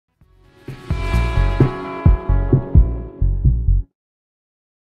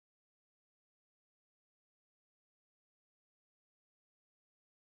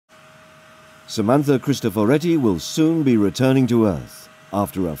Samantha Cristoforetti will soon be returning to Earth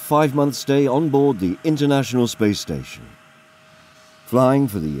after a 5-month stay on board the International Space Station. Flying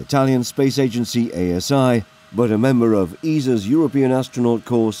for the Italian Space Agency ASI, but a member of ESA's European Astronaut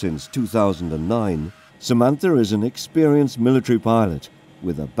Corps since 2009, Samantha is an experienced military pilot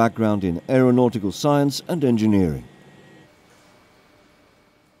with a background in aeronautical science and engineering.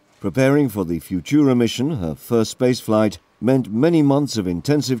 Preparing for the Futura mission, her first spaceflight, meant many months of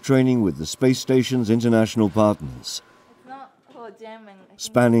intensive training with the space station's international partners.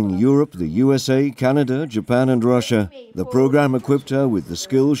 Spanning Europe, the USA, Canada, Japan and Russia, the program equipped her with the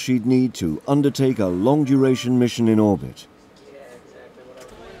skills she'd need to undertake a long-duration mission in orbit.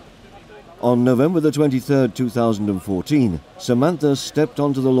 On November the 23rd, 2014, Samantha stepped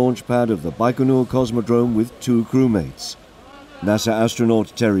onto the launch pad of the Baikonur Cosmodrome with 2 crewmates, NASA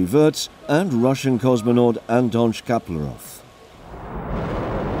astronaut Terry Virts and Russian cosmonaut Anton Shkaplerov.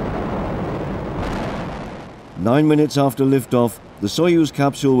 9 minutes after liftoff, the Soyuz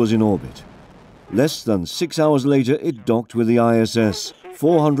capsule was in orbit. Less than 6 hours later, it docked with the ISS,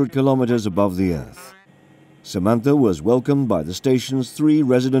 400 kilometers above the Earth. Samantha was welcomed by the station's 3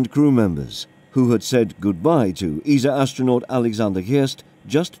 resident crew members, who had said goodbye to ESA astronaut Alexander Gerst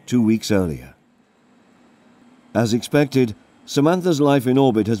just 2 weeks earlier. As expected, Samantha's life in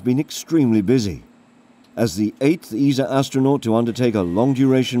orbit has been extremely busy. As the 8th ESA astronaut to undertake a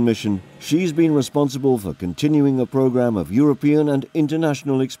long-duration mission, she's been responsible for continuing a program of European and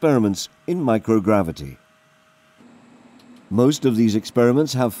international experiments in microgravity. Most of these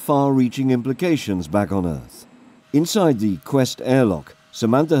experiments have far-reaching implications back on Earth. Inside the Quest airlock,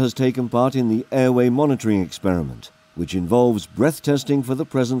 Samantha has taken part in the airway monitoring experiment, which involves breath testing for the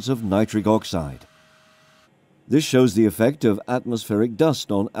presence of nitric oxide. This shows the effect of atmospheric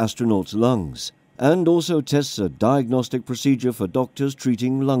dust on astronauts' lungs, and also tests a diagnostic procedure for doctors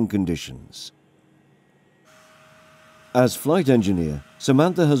treating lung conditions. As flight engineer,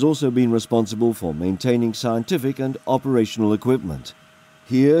 Samantha has also been responsible for maintaining scientific and operational equipment.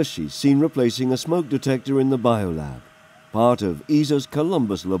 Here she's seen replacing a smoke detector in the biolab, part of ESA's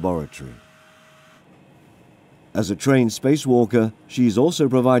Columbus laboratory. As a trained spacewalker, she's also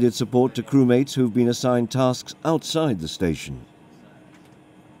provided support to crewmates who've been assigned tasks outside the station.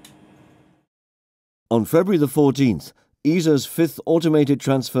 On February the 14th, ESA's 5th automated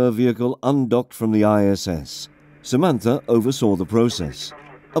transfer vehicle undocked from the ISS. Samantha oversaw the process,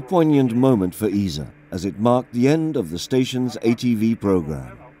 a poignant moment for ESA as it marked the end of the station's ATV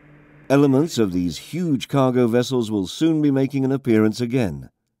program. Elements of these huge cargo vessels will soon be making an appearance again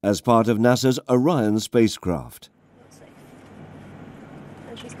as part of NASA's Orion spacecraft.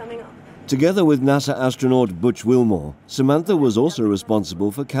 And she's coming up. Together with NASA astronaut Butch Wilmore, Samantha was also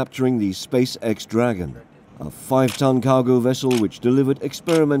responsible for capturing the SpaceX Dragon, a 5-ton cargo vessel which delivered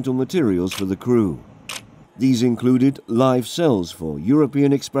experimental materials for the crew. These included live cells for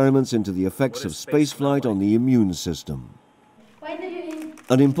European experiments into the effects of spaceflight on the immune system.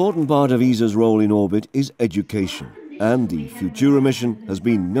 An important part of ESA's role in orbit is education, and the Futura mission has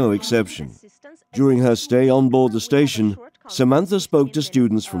been no exception. During her stay on board the station, Samantha spoke to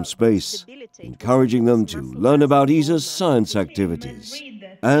students from space, encouraging them to learn about ESA's science activities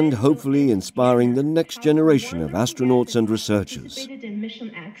and hopefully inspiring the next generation of astronauts and researchers.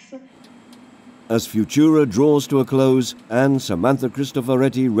 As Futura draws to a close and Samantha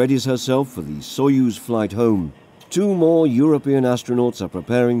Cristoforetti readies herself for the Soyuz flight home, 2 more European astronauts are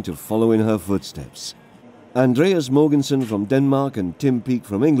preparing to follow in her footsteps. Andreas Mogensen from Denmark and Tim Peake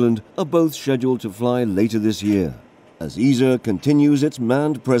from England are both scheduled to fly later this year, as ESA continues its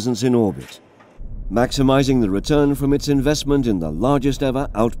manned presence in orbit, maximizing the return from its investment in the largest ever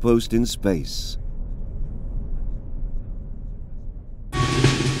outpost in space.